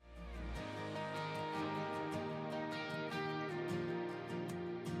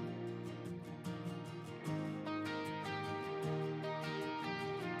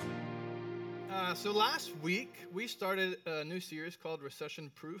So last week we started a new series called Recession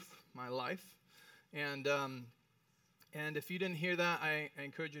Proof My Life, and if you didn't hear that, I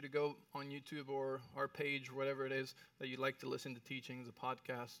encourage you to go on YouTube or our page, whatever it is that you'd like to listen to teachings, a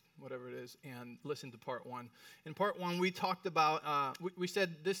podcast, whatever it is, and listen to part one. In part one, we talked about we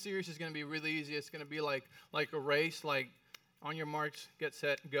said this series is going to be really easy. It's going to be like a race, like on your marks, get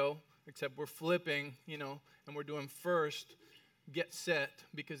set, go. Except we're flipping, and we're doing first. Get set,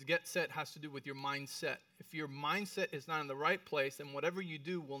 because get set has to do with your mindset. If your mindset is not in the right place, then whatever you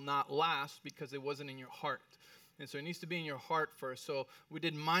do will not last because it wasn't in your heart. And so it needs to be in your heart first. So we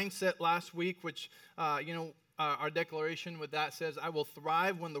did mindset last week, which, our declaration with that says, I will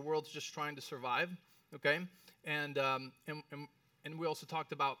thrive when the world's just trying to survive, okay? And we also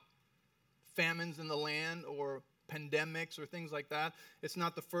talked about famines in the land or pandemics or things like that. It's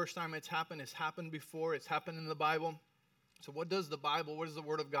not the first time it's happened. It's happened before. It's happened in the Bible. So what does the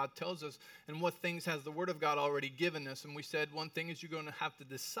Word of God tells us, and what things has the Word of God already given us? And we said one thing is you're going to have to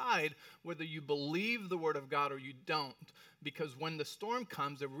decide whether you believe the Word of God or you don't, because when the storm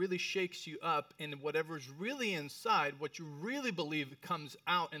comes, it really shakes you up, and whatever's really inside, what you really believe comes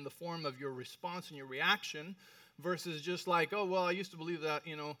out in the form of your response and your reaction, versus just like, oh, well, I used to believe that,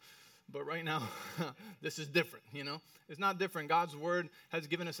 but right now, this is different, It's not different. God's Word has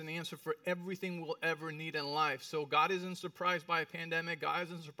given us an answer for everything we'll ever need in life. So God isn't surprised by a pandemic. God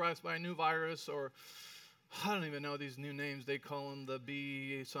isn't surprised by a new virus, or I don't even know these new names. They call them the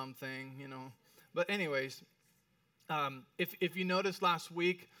B something, But anyways, if you noticed last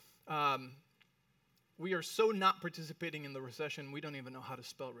week, we are so not participating in the recession, we don't even know how to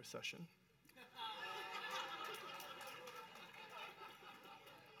spell recession.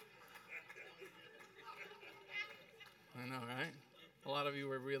 I know, right? A lot of you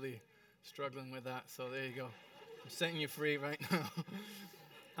were really struggling with that, so there you go. I'm setting you free right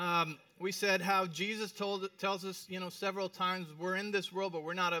now. We said how Jesus tells us, several times, we're in this world, but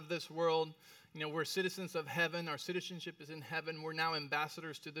we're not of this world. We're citizens of heaven. Our citizenship is in heaven. We're now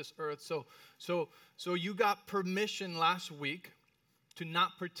ambassadors to this earth. So you got permission last week to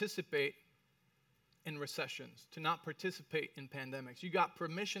not participate in recessions, to not participate in pandemics. You got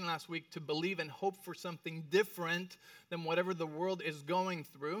permission last week to believe and hope for something different than whatever the world is going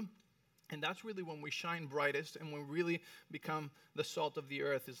through. And that's really when we shine brightest and we really become the salt of the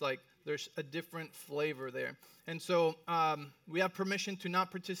earth. It's like there's a different flavor there. And so we have permission to not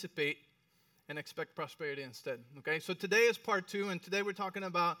participate and expect prosperity instead. Okay, so today is part 2, and today we're talking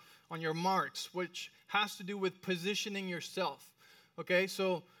about on your marks, which has to do with positioning yourself. Okay,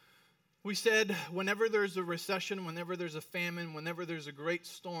 so we said whenever there's a recession, whenever there's a famine, whenever there's a great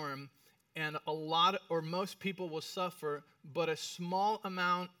storm, and a lot or most people will suffer, but a small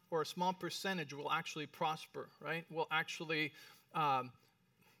amount or a small percentage will actually prosper, right? Will actually,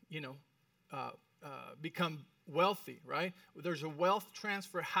 become wealthy, right? There's a wealth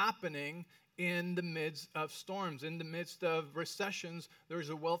transfer happening in the midst of storms, in the midst of recessions. There's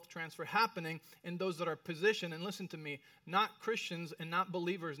a wealth transfer happening in those that are positioned. And listen to me, not Christians and not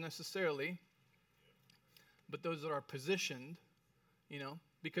believers necessarily, but those that are positioned,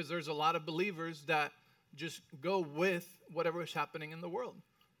 because there's a lot of believers that just go with whatever is happening in the world,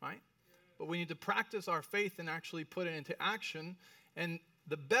 right? But we need to practice our faith and actually put it into action. And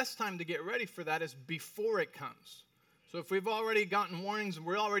the best time to get ready for that is before it comes. So if we've already gotten warnings,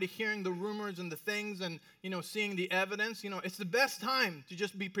 we're already hearing the rumors and the things and, seeing the evidence, it's the best time to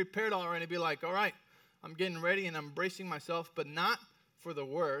just be prepared already, be like, all right, I'm getting ready and I'm bracing myself, but not for the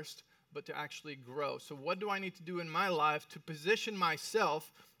worst, but to actually grow. So what do I need to do in my life to position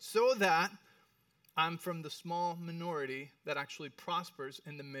myself so that I'm from the small minority that actually prospers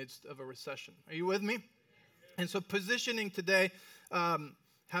in the midst of a recession? Are you with me? And so positioning today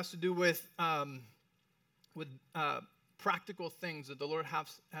has to do with practical things that the Lord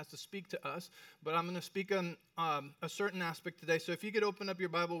has to speak to us. But I'm going to speak on a certain aspect today. So if you could open up your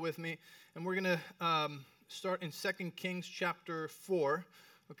Bible with me, and we're going to start in 2 Kings chapter 4,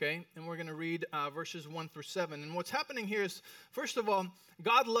 okay? And we're going to read verses 1 through 7. And what's happening here is, first of all,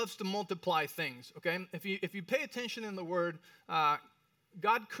 God loves to multiply things, okay? If you pay attention in the Word,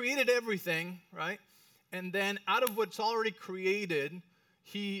 God created everything, right? And then out of what's already created,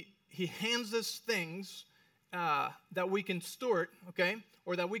 He hands us things that we can store, okay,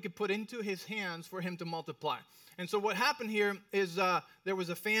 or that we could put into His hands for Him to multiply. And so what happened here is there was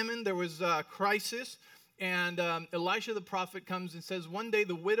a famine, there was a crisis, and Elisha the prophet comes and says, one day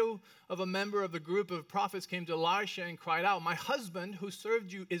the widow of a member of the group of prophets came to Elisha and cried out, my husband who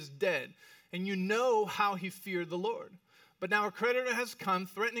served you is dead, and you know how he feared the Lord. But now a creditor has come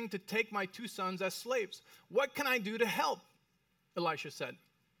threatening to take my 2 sons as slaves. What can I do to help? Elisha said.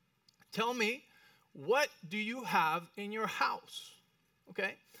 Tell me what do you have in your house?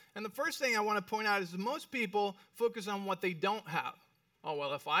 Okay? And the first thing I want to point out is most people focus on what they don't have. Oh,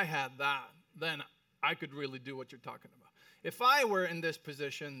 well, if I had that, then I could really do what you're talking about. If I were in this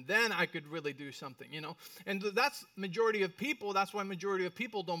position, then I could really do something, you know. And that's majority of people. That's why majority of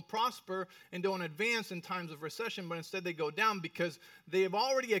people don't prosper and don't advance in times of recession, but instead they go down because they have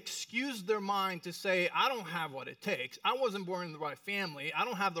already excused their mind to say, I don't have what it takes. I wasn't born in the right family. I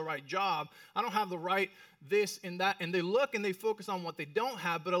don't have the right job. I don't have the right this and that. And they look and they focus on what they don't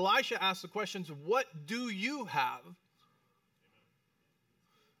have. But Elisha asks the questions, what do you have?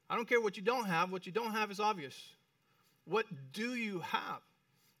 I don't care what you don't have. What you don't have is obvious. What do you have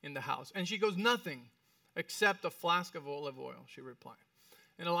in the house? And she goes, nothing except a flask of olive oil, she replied.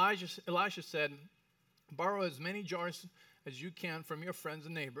 And Elisha said, borrow as many jars as you can from your friends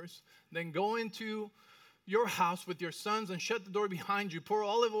and neighbors. Then go into your house with your sons and shut the door behind you. Pour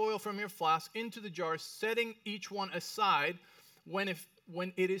olive oil from your flask into the jars, setting each one aside when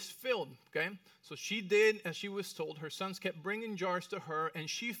it is filled, okay? So she did as she was told. Her sons kept bringing jars to her, and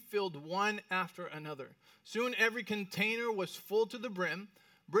she filled one after another. Soon every container was full to the brim.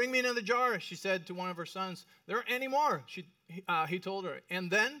 Bring me another jar, she said to one of her sons. There aren't any more, he told her. And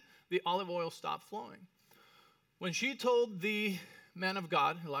then the olive oil stopped flowing. When she told the man of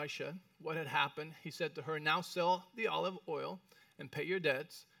God, Elisha, what had happened, he said to her, now sell the olive oil and pay your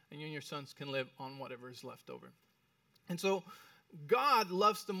debts, and you and your sons can live on whatever is left over. And so God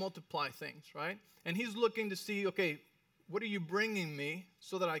loves to multiply things, right? And he's looking to see, okay, what are you bringing me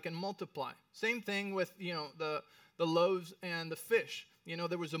so that I can multiply? Same thing with, the loaves and the fish.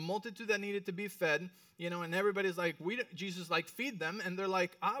 There was a multitude that needed to be fed, and everybody's like, Jesus, feed them. And they're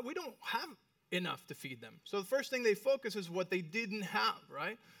like, we don't have enough to feed them. So the first thing they focus is what they didn't have,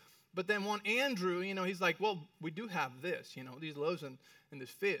 right? But then one Andrew, he's like, well, we do have this, these loaves and this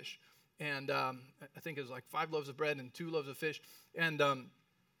fish. And I think it was 5 loaves of bread and 2 loaves of fish. And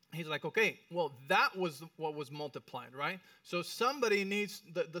he's like, okay, well, that was what was multiplied, right? So somebody needs,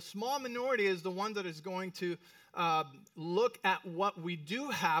 the small minority is the one that is going to look at what we do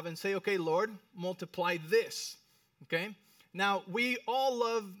have and say, okay, Lord, multiply this, okay? Now, we all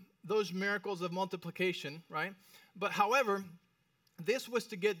love those miracles of multiplication, right? But however, this was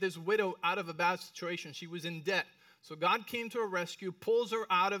to get this widow out of a bad situation. She was in debt. So God came to her rescue, pulls her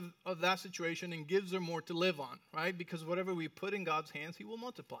out of that situation, and gives her more to live on, right? Because whatever we put in God's hands, he will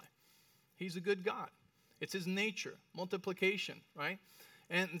multiply. He's a good God. It's his nature, multiplication, right?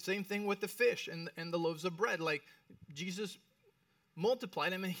 And the same thing with the fish and the loaves of bread. Jesus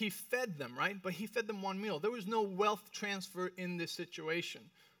multiplied them and he fed them, right? But he fed them one meal. There was no wealth transfer in this situation.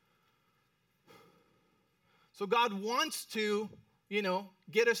 So God wants to,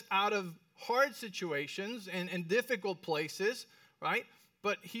 get us out of hard situations and difficult places, right?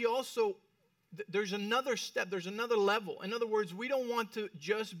 But he also, there's another step, there's another level. In other words, we don't want to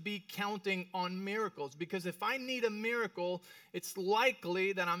just be counting on miracles, because if I need a miracle, it's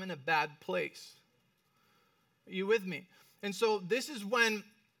likely that I'm in a bad place. Are you with me? And so this is when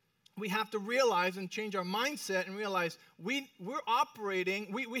we have to realize and change our mindset and realize we're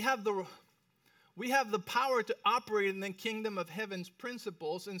operating, we have the power to operate in the kingdom of heaven's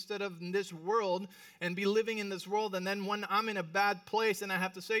principles instead of in this world and be living in this world. And then when I'm in a bad place and I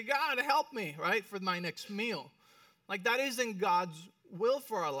have to say, God, help me, right, for my next meal. That isn't God's will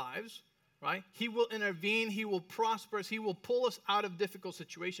for our lives, right? He will intervene. He will prosper us. He will pull us out of difficult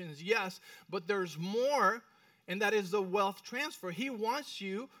situations, yes, but there's more, and that is the wealth transfer. He wants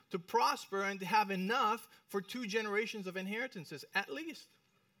you to prosper and to have enough for 2 generations of inheritances, at least.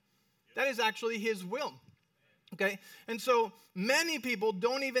 That is actually his will, okay? And so many people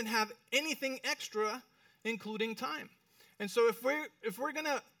don't even have anything extra, including time. And so if we're going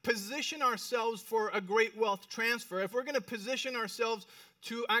to position ourselves for a great wealth transfer, if we're going to position ourselves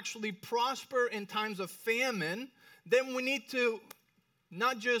to actually prosper in times of famine, then we need to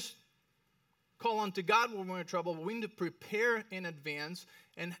not just call on to God when we're in trouble, but we need to prepare in advance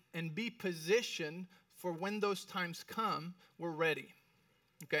and be positioned for when those times come, we're ready,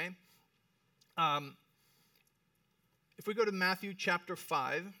 okay? If we go to Matthew chapter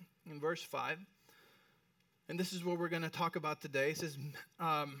 5, in verse 5, and this is what we're going to talk about today. It says,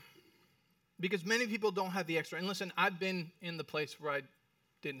 because many people don't have the extra. And listen, I've been in the place where I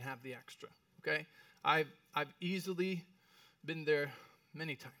didn't have the extra, okay? I've easily been there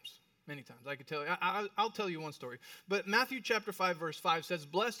many times. I could tell you. I'll tell you one story. But Matthew chapter 5, verse 5 says,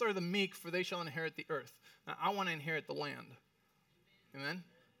 blessed are the meek, for they shall inherit the earth. Now, I want to inherit the land. Amen?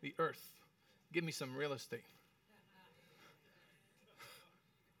 The earth. Give me some real estate.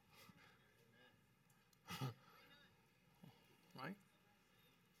 Right?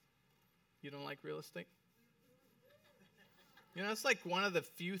 You don't like real estate? You know, it's like one of the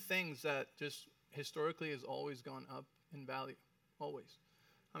few things that just historically has always gone up in value. Always.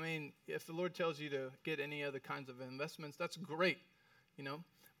 I mean, if the Lord tells you to get any other kinds of investments, that's great, you know.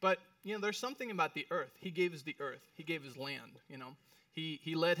 But, you know, there's something about the earth. He gave us the earth. He gave us land, you know.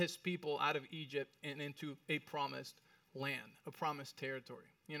 He led his people out of Egypt and into a promised land, a promised territory.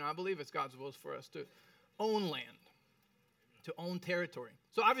 You know, I believe it's God's will for us to own land, to own territory.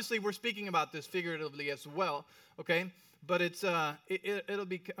 So obviously we're speaking about this figuratively as well, okay? But it'll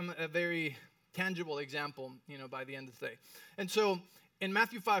become a very tangible example, you know, by the end of the day. And so in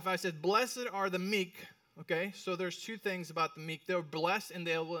Matthew 5, says, blessed are the meek, okay? So there's two things about the meek. They're blessed and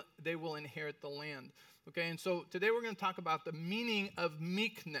they will inherit the land, okay? And so today we're going to talk about the meaning of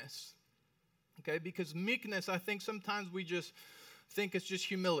meekness, okay? Because meekness, I think sometimes we just think it's just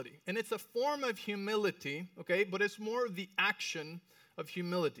humility. And it's a form of humility, okay? But it's more of the action of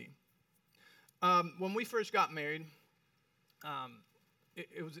humility. When we first got married,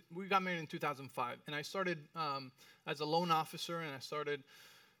 we got married in 2005, and I started as a loan officer, and I started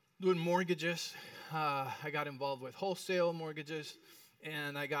doing mortgages. I got involved with wholesale mortgages,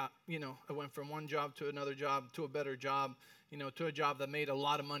 and I went from one job to another job to a better job, you know, to a job that made a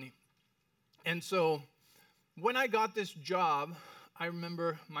lot of money. And so when I got this job, I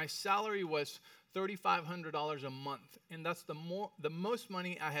remember my salary was $3,500 a month, and that's the most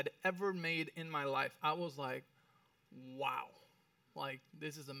money I had ever made in my life. I was like, wow, like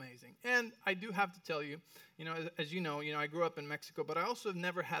this is amazing. And I do have to tell you, you know, as you know, I grew up in Mexico, but I also have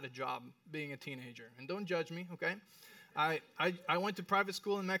never had a job being a teenager. And don't judge me, okay? I went to private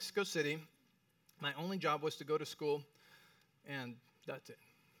school in Mexico City. My only job was to go to school, and that's it,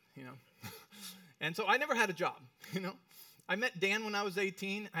 you know. And so I never had a job, you know. I met Dan when I was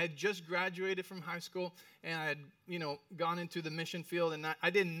 18. I had just graduated from high school, and I had, you know, gone into the mission field, and I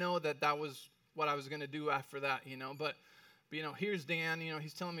didn't know that was what I was going to do after that, you know. But, you know, here's Dan, you know,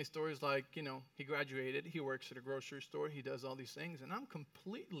 he's telling me stories like, you know, he graduated, he works at a grocery store, he does all these things, and I'm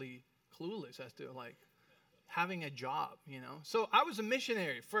completely clueless as to, like, having a job, you know. So I was a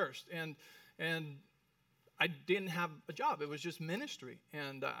missionary first, and I didn't have a job. It was just ministry,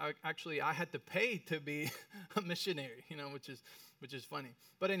 and I had to pay to be a missionary, you know, which is funny.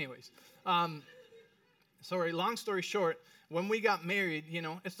 But anyways, sorry. Long story short, when we got married, you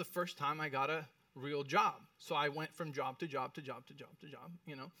know, it's the first time I got a real job. So I went from job to job to job to job to job,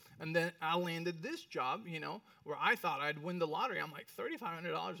 you know, and then I landed this job, you know, where I thought I'd win the lottery. I'm like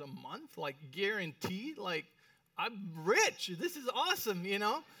 $3,500 a month, like guaranteed, like. I'm rich. This is awesome, you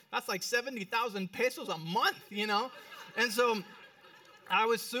know. That's like 70,000 pesos a month, you know. And so I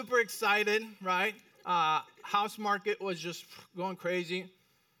was super excited, right? House market was just going crazy.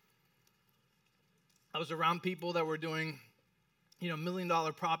 I was around people that were doing, you know, $1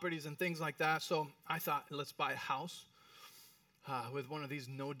 million properties and things like that. So I thought, let's buy a house with one of these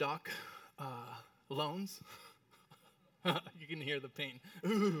no-doc loans. You can hear the pain,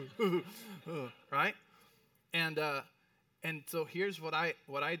 right? And so here's what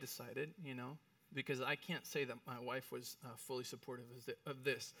I decided, you know, because I can't say that my wife was fully supportive of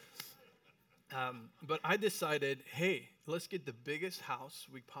this. But I decided, hey, let's get the biggest house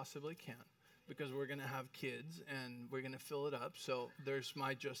we possibly can because we're going to have kids and we're going to fill it up. So there's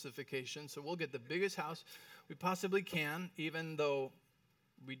my justification. So we'll get the biggest house we possibly can, even though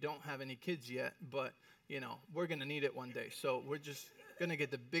we don't have any kids yet. But, you know, we're going to need it one day. So we're just going to get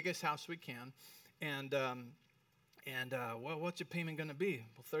the biggest house we can. And well, what's your payment going to be?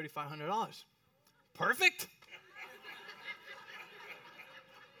 Well, $3,500. Perfect.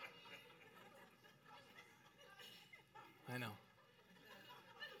 I know.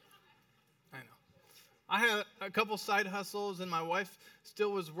 I had a couple side hustles, and my wife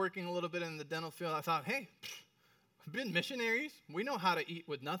still was working a little bit in the dental field. I thought, hey, we've been missionaries. We know how to eat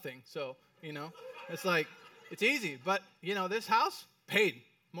with nothing. So, you know, it's like, it's easy. But, you know, this house, paid.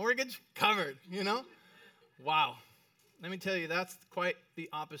 Mortgage covered, you know? Wow. Let me tell you, that's quite the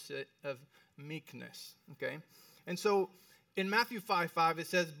opposite of meekness, okay? And so in Matthew 5, it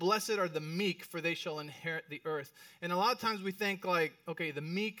says, blessed are the meek, for they shall inherit the earth. And a lot of times we think like, okay, the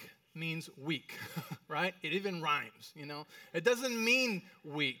meek means weak, right? It even rhymes, you know? It doesn't mean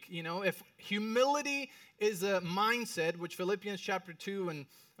weak, you know? If humility is a mindset, which Philippians chapter 2 and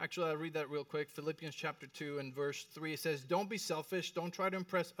actually, I'll read that real quick. Philippians chapter 2 and verse 3, it says, don't be selfish. Don't try to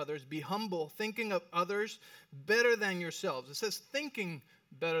impress others. Be humble, thinking of others better than yourselves. It says thinking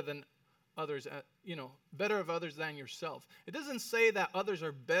better than others, you know, better of others than yourself. It doesn't say that others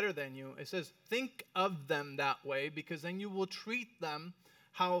are better than you. It says think of them that way because then you will treat them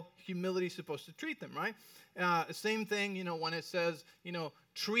how humility is supposed to treat them, right? Same thing, when it says,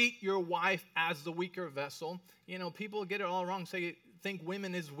 treat your wife as the weaker vessel. People get it all wrong, think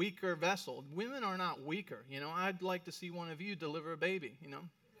women is weaker vessel. Women are not weaker. I'd like to see one of you deliver a baby,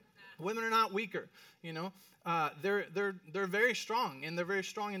 Women are not weaker, they're very strong, and they're very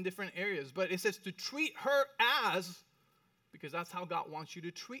strong in different areas. But it says to treat her because that's how God wants you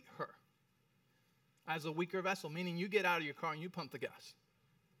to treat her, as a weaker vessel, meaning you get out of your car and you pump the gas.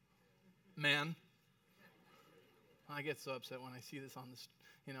 Man, I get so upset when I see this on this,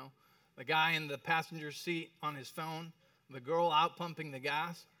 the guy in the passenger seat on his phone, the girl out pumping the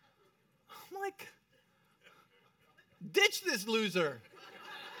gas. I'm like, ditch this loser.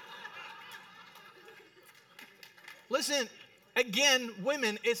 Listen, again,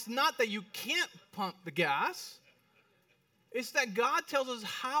 women, it's not that you can't pump the gas. It's that God tells us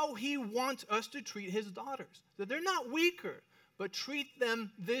how he wants us to treat his daughters. That they're not weaker, but treat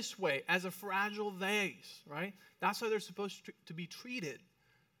them this way, as a fragile vase, right? That's how they're supposed to be treated.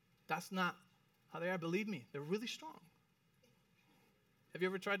 That's not how they are. Believe me, they're really strong. Have you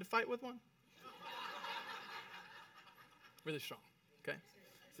ever tried to fight with one? Really strong, okay?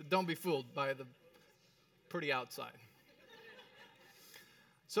 So don't be fooled by the pretty outside.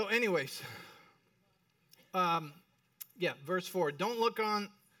 So anyways, verse 4. Don't look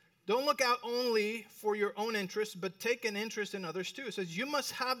out only for your own interests, but take an interest in others too. It says you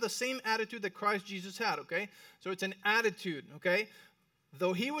must have the same attitude that Christ Jesus had, okay? So it's an attitude, okay?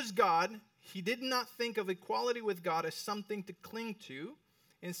 Though he was God, he did not think of equality with God as something to cling to.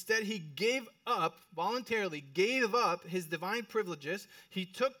 Instead, he voluntarily gave up his divine privileges. He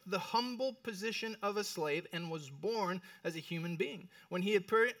took the humble position of a slave and was born as a human being. When he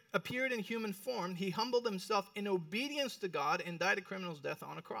appeared in human form, he humbled himself in obedience to God and died a criminal's death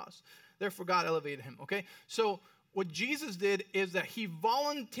on a cross. Therefore, God elevated him, okay? So what Jesus did is that he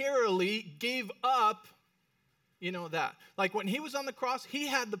voluntarily gave up that. Like when he was on the cross, he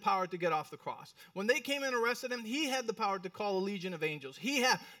had the power to get off the cross. When they came and arrested him, he had the power to call a legion of angels. He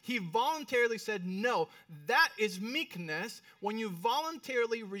voluntarily said no. That is meekness, when you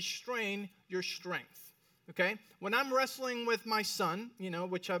voluntarily restrain your strength. Okay? When I'm wrestling with my son,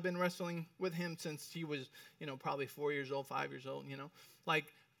 which I've been wrestling with him since he was, probably 4 years old, 5 years old,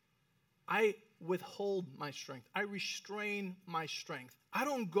 I withhold my strength. I restrain my strength. I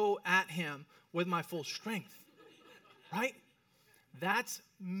don't go at him with my full strength. Right? That's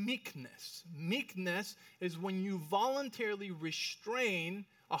meekness. Meekness is when you voluntarily restrain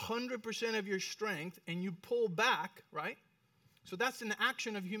 100% of your strength and you pull back, right? So that's an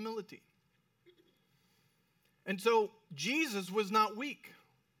action of humility. And so Jesus was not weak.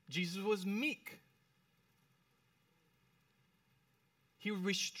 Jesus was meek. He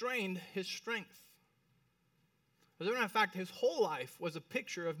restrained his strength. As a matter of fact, his whole life was a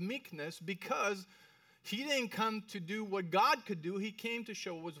picture of meekness, because he didn't come to do what God could do. He came to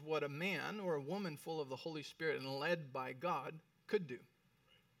show us what a man or a woman full of the Holy Spirit and led by God could do.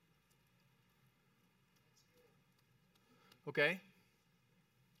 Okay?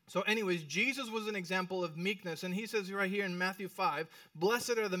 So anyways, Jesus was an example of meekness. And he says right here in Matthew 5,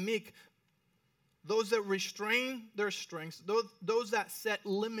 blessed are the meek, those that restrain their strengths, those that set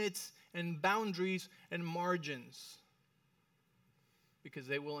limits and boundaries and margins, because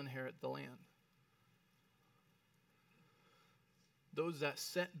they will inherit the land. Those that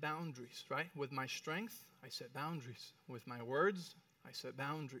set boundaries, right? With my strength, I set boundaries. With my words, I set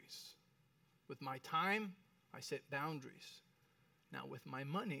boundaries. With my time, I set boundaries. Now, with my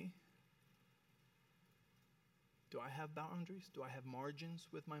money, do I have boundaries? Do I have margins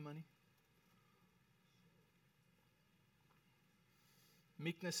with my money?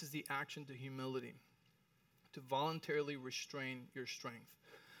 Meekness is the action to humility, to voluntarily restrain your strength.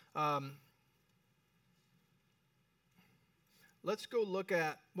 Let's go look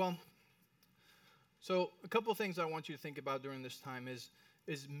at, so a couple things I want you to think about during this time is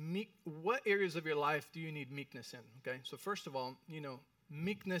what areas of your life do you need meekness in, okay? So first of all,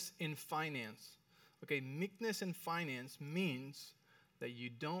 meekness in finance. Okay, meekness in finance means that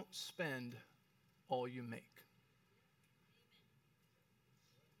you don't spend all you make.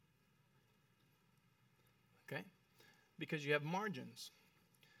 Okay? Because you have margins.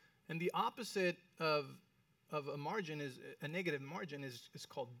 And the opposite of a margin is a negative margin is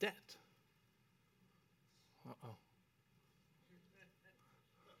called debt. Uh-oh.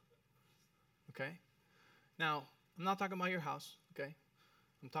 Okay? Now, I'm not talking about your house, okay?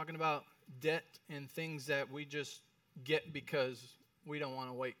 I'm talking about debt and things that we just get because we don't want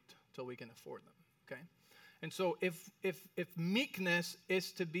to wait till we can afford them, okay? And so if meekness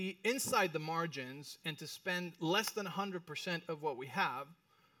is to be inside the margins and to spend less than 100% of what we have,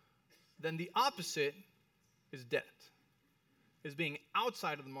 then the opposite is debt, is being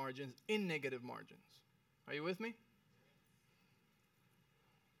outside of the margins, in negative margins. Are you with me?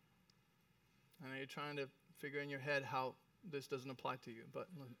 I know you're trying to figure in your head how this doesn't apply to you, but,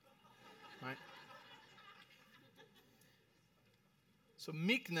 right? So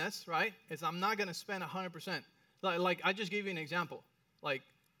meekness, right, is I'm not going to spend 100%. Like, I just gave you an example. Like,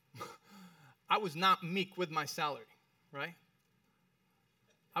 I was not meek with my salary, right?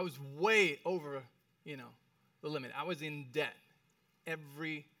 I was way over, the limit. I was in debt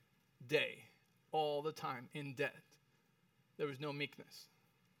every day, all the time, in debt. There was no meekness.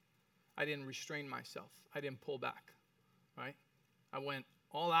 I didn't restrain myself. I didn't pull back, right? I went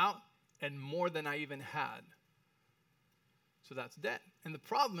all out and more than I even had. So that's debt. And the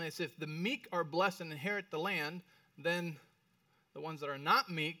problem is, if the meek are blessed and inherit the land, then the ones that are not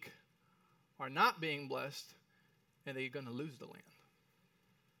meek are not being blessed, and they're going to lose the land.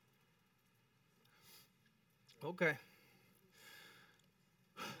 Okay.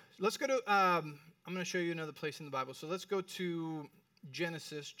 Let's go to, I'm going to show you another place in the Bible. So let's go to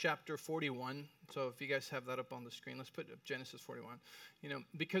Genesis chapter 41. So if you guys have that up on the screen, let's put up Genesis 41.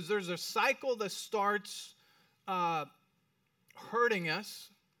 Because there's a cycle that starts hurting us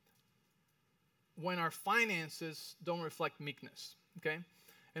when our finances don't reflect meekness, okay?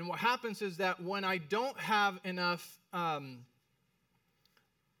 And what happens is that when I don't have enough,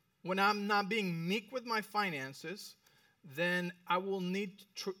 when I'm not being meek with my finances, then I will need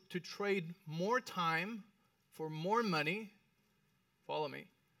to trade more time for more money. Follow me.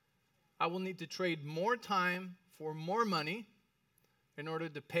 I will need to trade more time for more money in order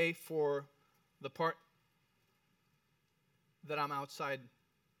to pay for the part that I'm outside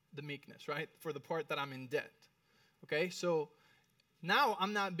the meekness, right? For the part that I'm in debt. Okay, so now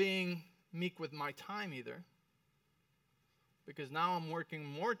I'm not being meek with my time either, because now I'm working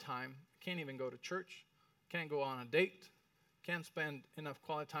more time. I can't even go to church, can't go on a date, can't spend enough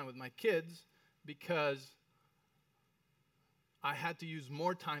quality time with my kids because I had to use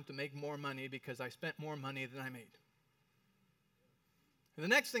more time to make more money because I spent more money than I made. And the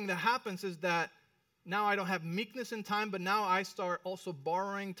next thing that happens is that now I don't have meekness in time, but now I start also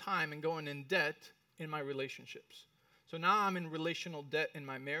borrowing time and going in debt in my relationships. So now I'm in relational debt in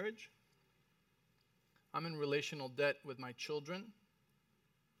my marriage. I'm in relational debt with my children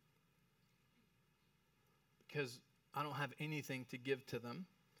because I don't have anything to give to them.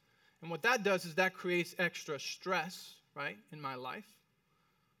 And what that does is that creates extra stress, right, in my life,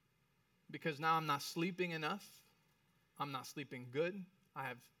 because now I'm not sleeping enough. I'm not sleeping good. I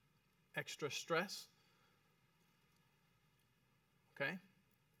have extra stress. Okay?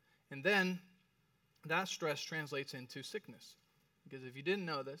 And then that stress translates into sickness. Because if you didn't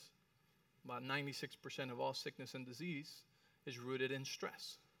know this, about 96% of all sickness and disease is rooted in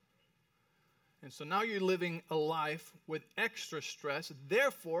stress. And so now you're living a life with extra stress.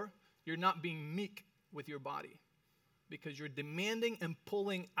 Therefore, you're not being meek with your body, because you're demanding and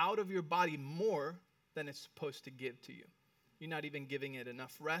pulling out of your body more than it's supposed to give to you. You're not even giving it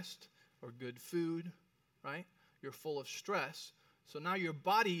enough rest or good food, right? You're full of stress. So now your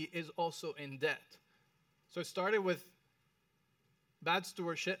body is also in debt. So it started with bad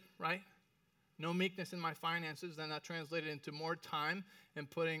stewardship, right? No meekness in my finances. Then that translated into more time and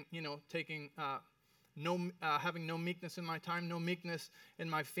having no meekness in my time, no meekness in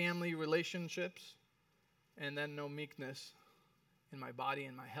my family relationships, and then no meekness in my body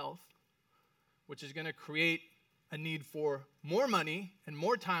and my health, which is going to create a need for more money and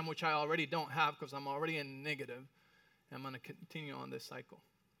more time, which I already don't have because I'm already in negative. And I'm going to continue on this cycle.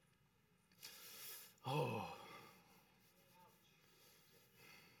 Oh.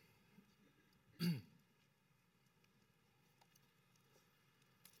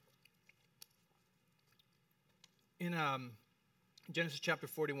 In Genesis chapter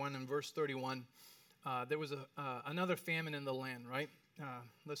 41 and verse 31, there was another famine in the land, right?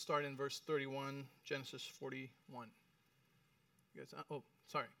 Let's start in verse 31, Genesis 41. You guys,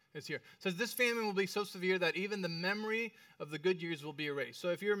 it's here. It says, this famine will be so severe that even the memory of the good years will be erased. So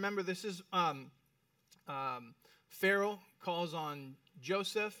if you remember, this is Pharaoh calls on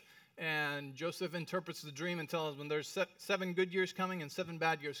Joseph, and Joseph interprets the dream and tells when there's 7 good years coming and 7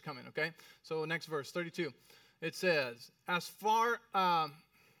 bad years coming, okay? So next verse, 32. It says, as for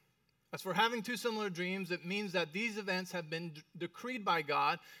having 2 similar dreams, it means that these events have been decreed by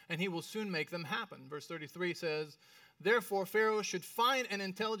God, and he will soon make them happen. Verse 33 says, therefore, Pharaoh should find an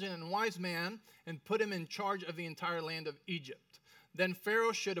intelligent and wise man and put him in charge of the entire land of Egypt. Then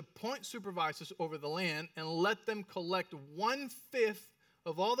Pharaoh should appoint supervisors over the land and let them collect 1/5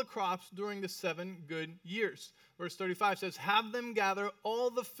 of all the crops during the 7 good years. Verse 35 says, have them gather all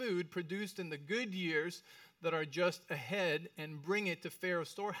the food produced in the good years that are just ahead and bring it to Pharaoh's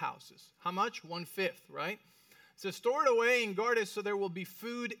storehouses. How much? 1/5, right? It says, store it away and guard it so there will be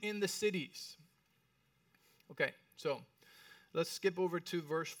food in the cities. Okay, so let's skip over to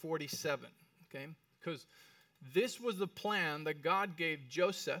verse 47, okay? Because this was the plan that God gave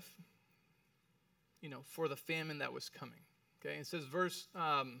Joseph, for the famine that was coming. Okay, it says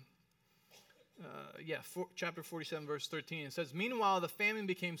chapter 47, verse 13. It says, meanwhile, the famine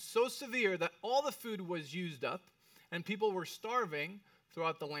became so severe that all the food was used up, and people were starving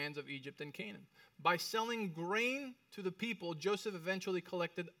throughout the lands of Egypt and Canaan. By selling grain to the people, Joseph eventually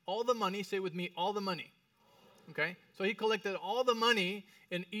collected all the money. Say with me, all the money. Okay, so he collected all the money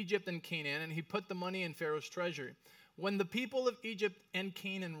in Egypt and Canaan, and he put the money in Pharaoh's treasury. When the people of Egypt and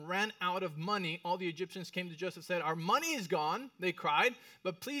Canaan ran out of money, all the Egyptians came to Joseph and said, our money is gone, they cried,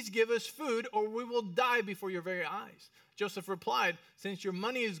 but please give us food or we will die before your very eyes. Joseph replied, since your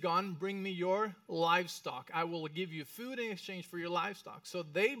money is gone, bring me your livestock. I will give you food in exchange for your livestock. So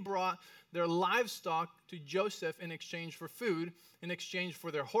they brought their livestock to Joseph in exchange for food, in exchange for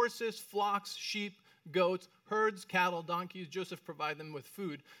their horses, flocks, sheep, goats, herds, cattle, donkeys. Joseph provided them with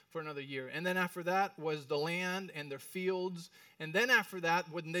food for another year. And then after that was the land and their fields. And then after that,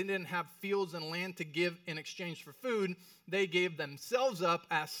 when they didn't have fields and land to give in exchange for food, they gave themselves up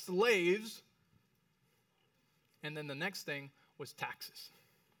as slaves. And then the next thing was taxes.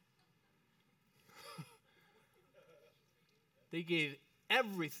 They gave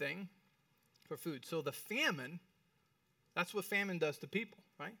everything for food. So the famine, that's what famine does to people,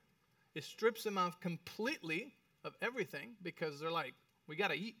 right? It strips them out completely of everything because they're like, we got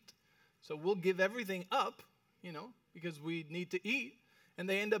to eat. So we'll give everything up, because we need to eat. And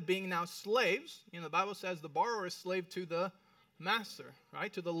they end up being now slaves. The Bible says the borrower is slave to the master,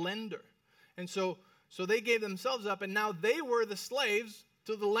 right? To the lender. And so they gave themselves up, and now they were the slaves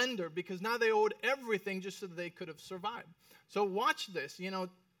to the lender because now they owed everything just so that they could have survived. So watch this.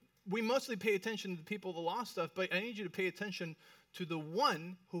 We mostly pay attention to the people that lost stuff, but I need you to pay attention to the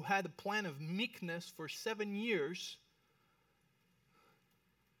one who had a plan of meekness for 7 years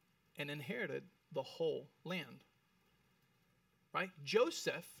and inherited the whole land. Right?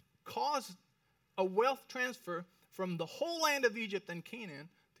 Joseph caused a wealth transfer from the whole land of Egypt and Canaan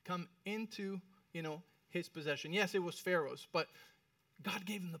to come into, his possession. Yes, it was Pharaoh's, but God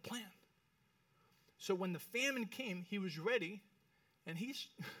gave him the plan. So when the famine came, he was ready, and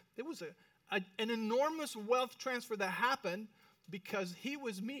there was an enormous wealth transfer that happened because he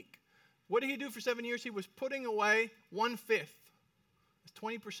was meek. What did he do for 7 years? He was putting away 1/5. It's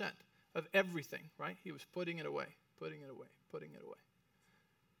 20% of everything, right? He was putting it away.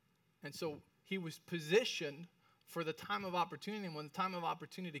 And so he was positioned for the time of opportunity. And when the time of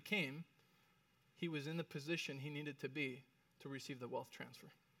opportunity came, he was in the position he needed to be to receive the wealth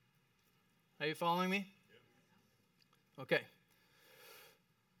transfer. Are you following me? Yep. Okay.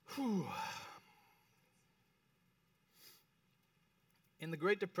 Whew. In the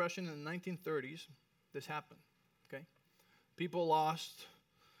Great Depression in the 1930s, this happened, okay? People lost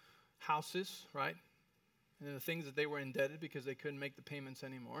houses, right? And the things that they were indebted because they couldn't make the payments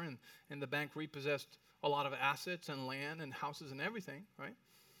anymore. And the bank repossessed a lot of assets and land and houses and everything, right?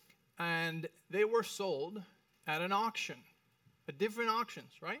 And they were sold at an auction, at different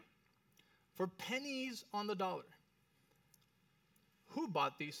auctions, right? For pennies on the dollar. Who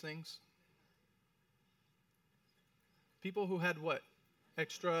bought these things? People who had what?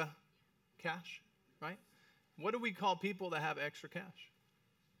 Extra cash, right? What do we call people that have extra cash?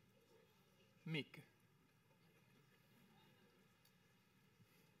 Meek.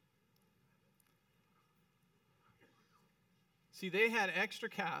 See, they had extra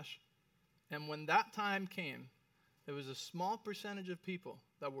cash, and when that time came, there was a small percentage of people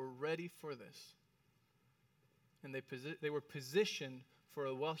that were ready for this. And they were positioned for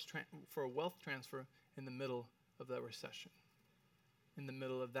a wealth transfer in the middle of that recession, in the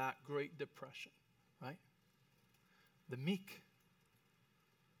middle of that Great Depression, right? The meek.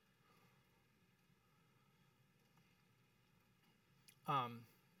 To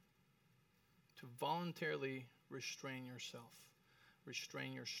voluntarily restrain yourself,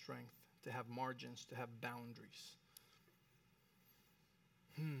 restrain your strength, to have margins, to have boundaries.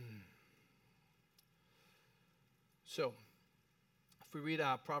 So, if we read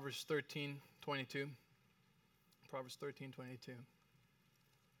Proverbs 13:22, Proverbs 13:22.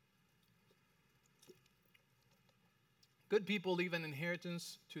 Good people leave an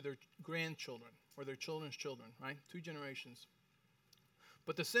inheritance to their grandchildren or their children's children, right? 2 generations.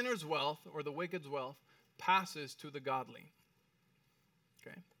 But the sinner's wealth or the wicked's wealth passes to the godly.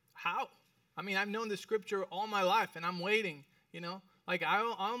 Okay. How? I mean, I've known the scripture all my life, and I'm waiting, Like, I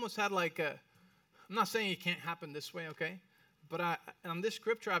almost had like I'm not saying it can't happen this way, okay? But on this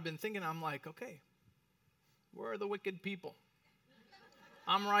scripture, I've been thinking, I'm like, okay, where are the wicked people?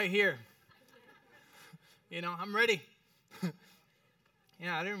 I'm right here. I'm ready.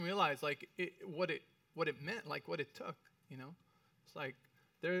 Yeah, I didn't realize, like, what it meant, like, what it took, It's like,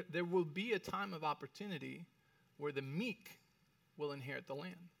 there will be a time of opportunity where the meek will inherit the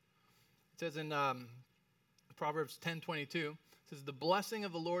land. It says in Proverbs 10:22, it says, the blessing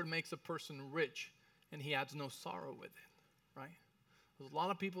of the Lord makes a person rich, and he adds no sorrow with it, right? There's a lot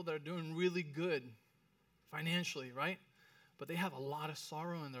of people that are doing really good financially, right? But they have a lot of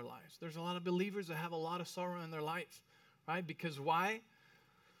sorrow in their lives. There's a lot of believers that have a lot of sorrow in their life, right? Because why?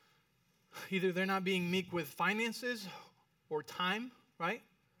 Either they're not being meek with finances or time, right?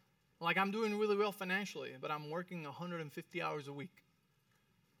 Like, I'm doing really well financially, but I'm working 150 hours a week.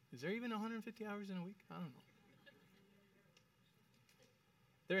 Is there even 150 hours in a week? I don't know.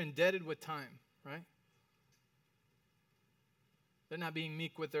 They're indebted with time, right? They're not being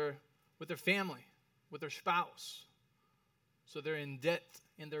meek with their family, with their spouse. So they're in debt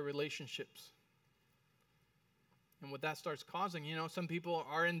in their relationships. And what that starts causing, some people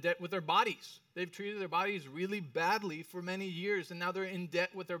are in debt with their bodies. They've treated their bodies really badly for many years, and now they're in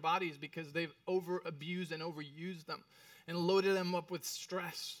debt with their bodies because they've over-abused and overused them and loaded them up with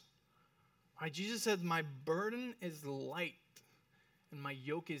stress. Right? Jesus said, my burden is light and my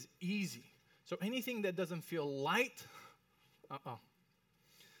yoke is easy. So anything that doesn't feel light,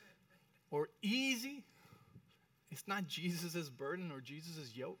 or easy, it's not Jesus' burden or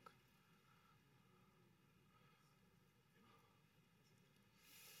Jesus' yoke.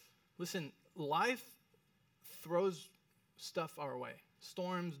 Listen, life throws stuff our way.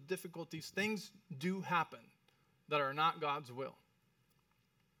 Storms, difficulties, things do happen that are not God's will.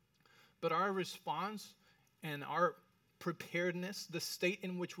 But our response and our preparedness, the state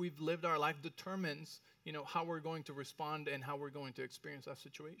in which we've lived our life determines, how we're going to respond and how we're going to experience that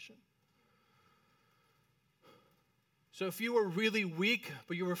situation. So if you were really weak,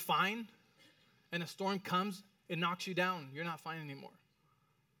 but you were fine, and a storm comes, it knocks you down. You're not fine anymore.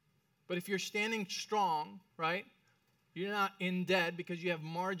 But if you're standing strong, right, you're not in debt because you have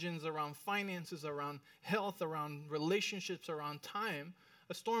margins around finances, around health, around relationships, around time,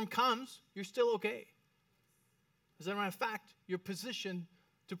 a storm comes, you're still okay. As a matter of fact, you're positioned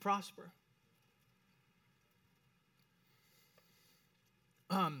to prosper.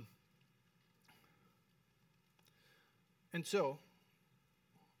 And so,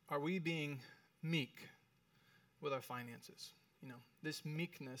 are we being meek with our finances? This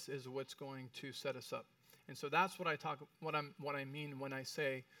meekness is what's going to set us up. And so that's what I mean when I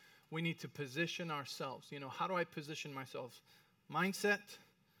say we need to position ourselves. How do I position myself? Mindset,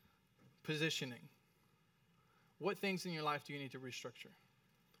 positioning. What things in your life do you need to restructure?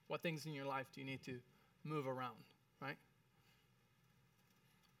 What things in your life do you need to move around, right?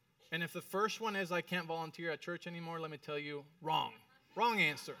 And if the first one is I can't volunteer at church anymore, let me tell you, wrong. Wrong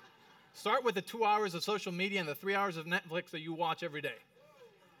answer. Start with the 2 hours of social media and the 3 hours of Netflix that you watch every day.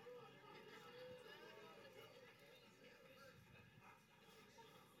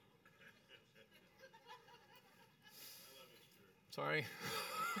 Sorry.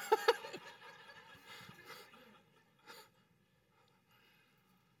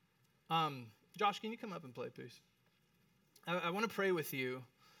 Josh, can you come up and play, please? I want to pray with you.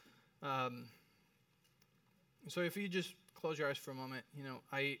 So if you just close your eyes for a moment,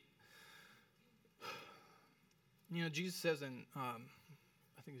 Jesus says in, I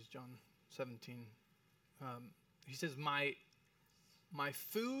think it's John 17, he says, my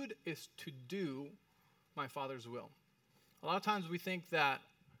food is to do my Father's will. A lot of times we think that,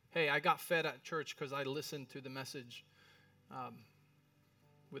 hey, I got fed at church because I listened to the message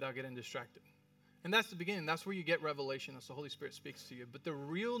without getting distracted. And that's the beginning. That's where you get revelation as the Holy Spirit speaks to you. But the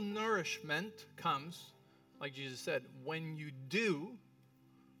real nourishment comes, like Jesus said, when you do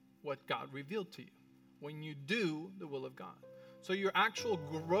what God revealed to you. When you do the will of God. So your actual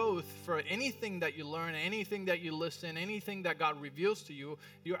growth for anything that you learn, anything that you listen, anything that God reveals to you,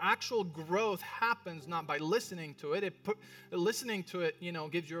 your actual growth happens not by listening to it. Listening to it,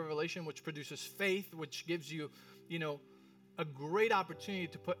 gives you a revelation which produces faith, which gives you, a great opportunity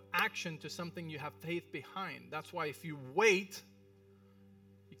to put action to something you have faith behind. That's why if you wait,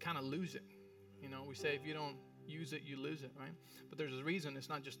 you kind of lose it. We say if you don't use it, you lose it, right? But there's a reason. It's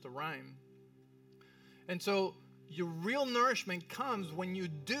not just a rhyme. And so your real nourishment comes when you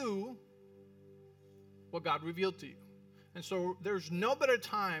do what God revealed to you. And so there's no better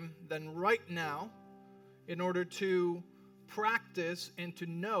time than right now in order to practice and to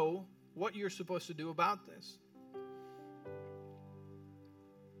know what you're supposed to do about this.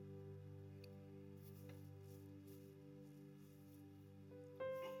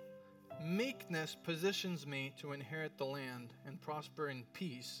 Meekness positions me to inherit the land and prosper in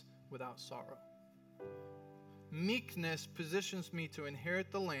peace without sorrow. Meekness positions me to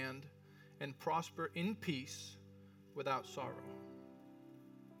inherit the land and prosper in peace without sorrow.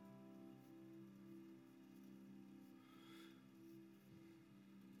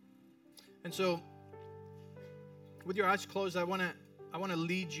 And so, with your eyes closed, I want to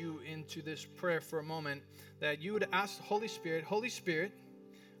lead you into this prayer for a moment, that you would ask the Holy Spirit, Holy Spirit,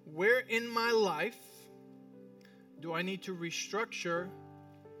 where in my life do I need to restructure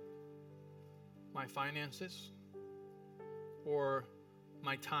my finances or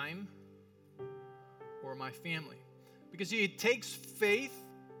my time or my family? Because see, it takes faith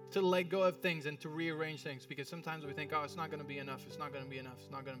to let go of things and to rearrange things, because sometimes we think, oh, it's not going to be enough, it's not going to be enough,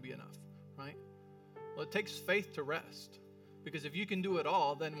 it's not going to be enough, right? Well, it takes faith to rest, because if you can do it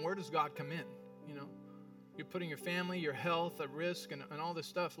all, then where does God come in? You know, you're putting your family, your health at risk and all this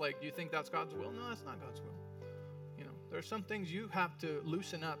stuff. Like, do you think that's God's will? No, that's not God's will. You know, there are some things you have to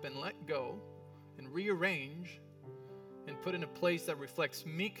loosen up and let go and rearrange and put in a place that reflects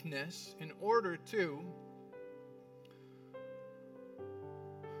meekness in order to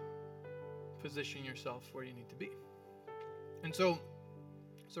position yourself where you need to be. And so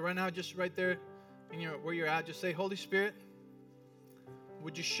right now, just right there in where you're at, just say, Holy Spirit,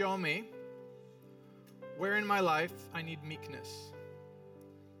 would you show me where in my life I need meekness?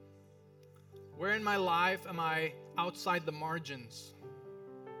 Where in my life am I outside the margins?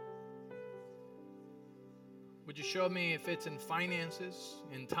 Would you show me if it's in finances,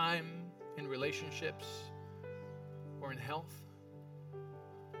 in time, in relationships, or in health,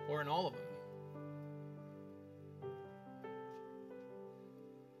 or in all of them?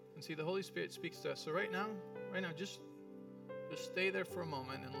 And see, the Holy Spirit speaks to us. So right now, just stay there for a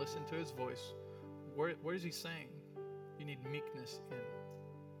moment and listen to His voice. What is He saying? You need meekness in.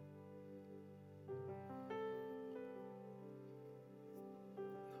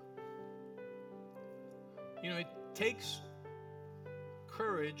 You know, it takes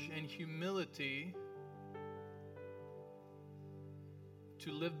courage and humility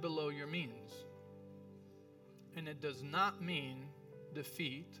to live below your means. And it does not mean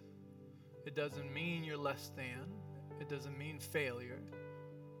defeat. It doesn't mean you're less than. It doesn't mean failure.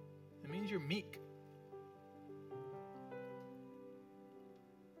 It means you're meek.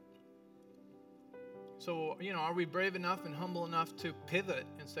 So, you know, are we brave enough and humble enough to pivot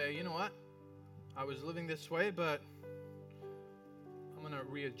and say, you know what? I was living this way, but I'm going to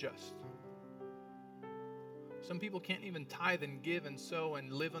readjust. Some people can't even tithe and give and sow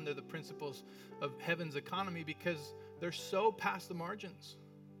and live under the principles of heaven's economy because they're so past the margins.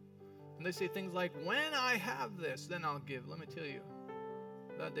 And they say things like, when I have this, then I'll give. Let me tell you,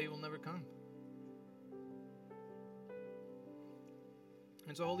 that day will never come.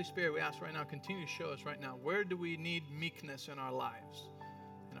 And so, Holy Spirit, we ask right now, continue to show us right now, where do we need meekness in our lives?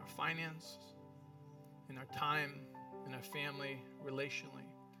 In our finances, in our time, in our family, relationally,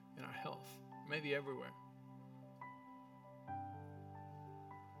 in our health, maybe everywhere.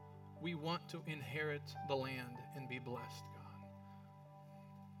 We want to inherit the land and be blessed, God.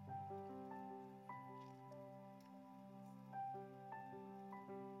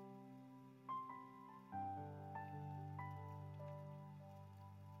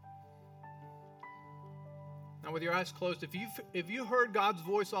 Now, with your eyes closed, if you heard God's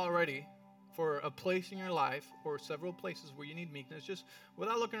voice already for a place in your life or several places where you need meekness, just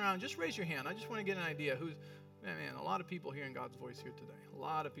without looking around, just raise your hand. I just want to get an idea who's. Man, a lot of people hearing God's voice here today. A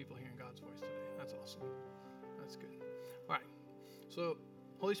lot of people hearing God's voice today. That's awesome. That's good. All right. So,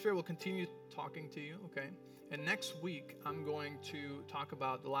 Holy Spirit will continue talking to you, okay? And next week, I'm going to talk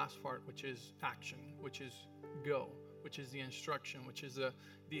about the last part, which is action, which is go, which is the instruction, which is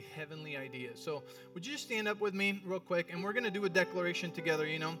the heavenly idea. So, would you just stand up with me real quick? And we're going to do a declaration together,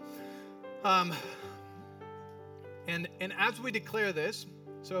 you know. And as we declare this,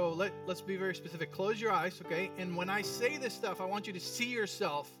 so let's be very specific. Close your eyes, okay? And when I say this stuff, I want you to see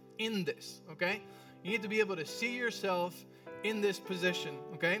yourself in this, okay? You need to be able to see yourself in this position,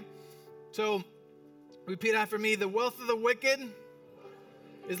 okay? So repeat after me. The wealth of the wicked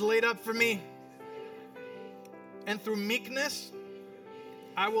is laid up for me. And through meekness,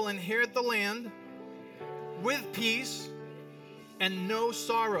 I will inherit the land with peace and no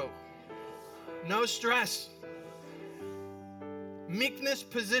sorrow, no stress. Meekness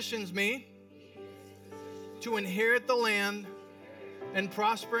positions me to inherit the land and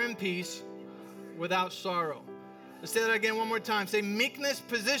prosper in peace without sorrow. Let's say that again one more time. Say, meekness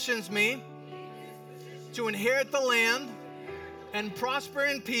positions me to inherit the land and prosper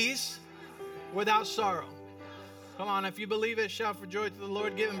in peace without sorrow. Come on, if you believe it, shout for joy to the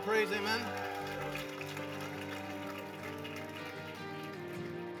Lord. Give him praise. Amen.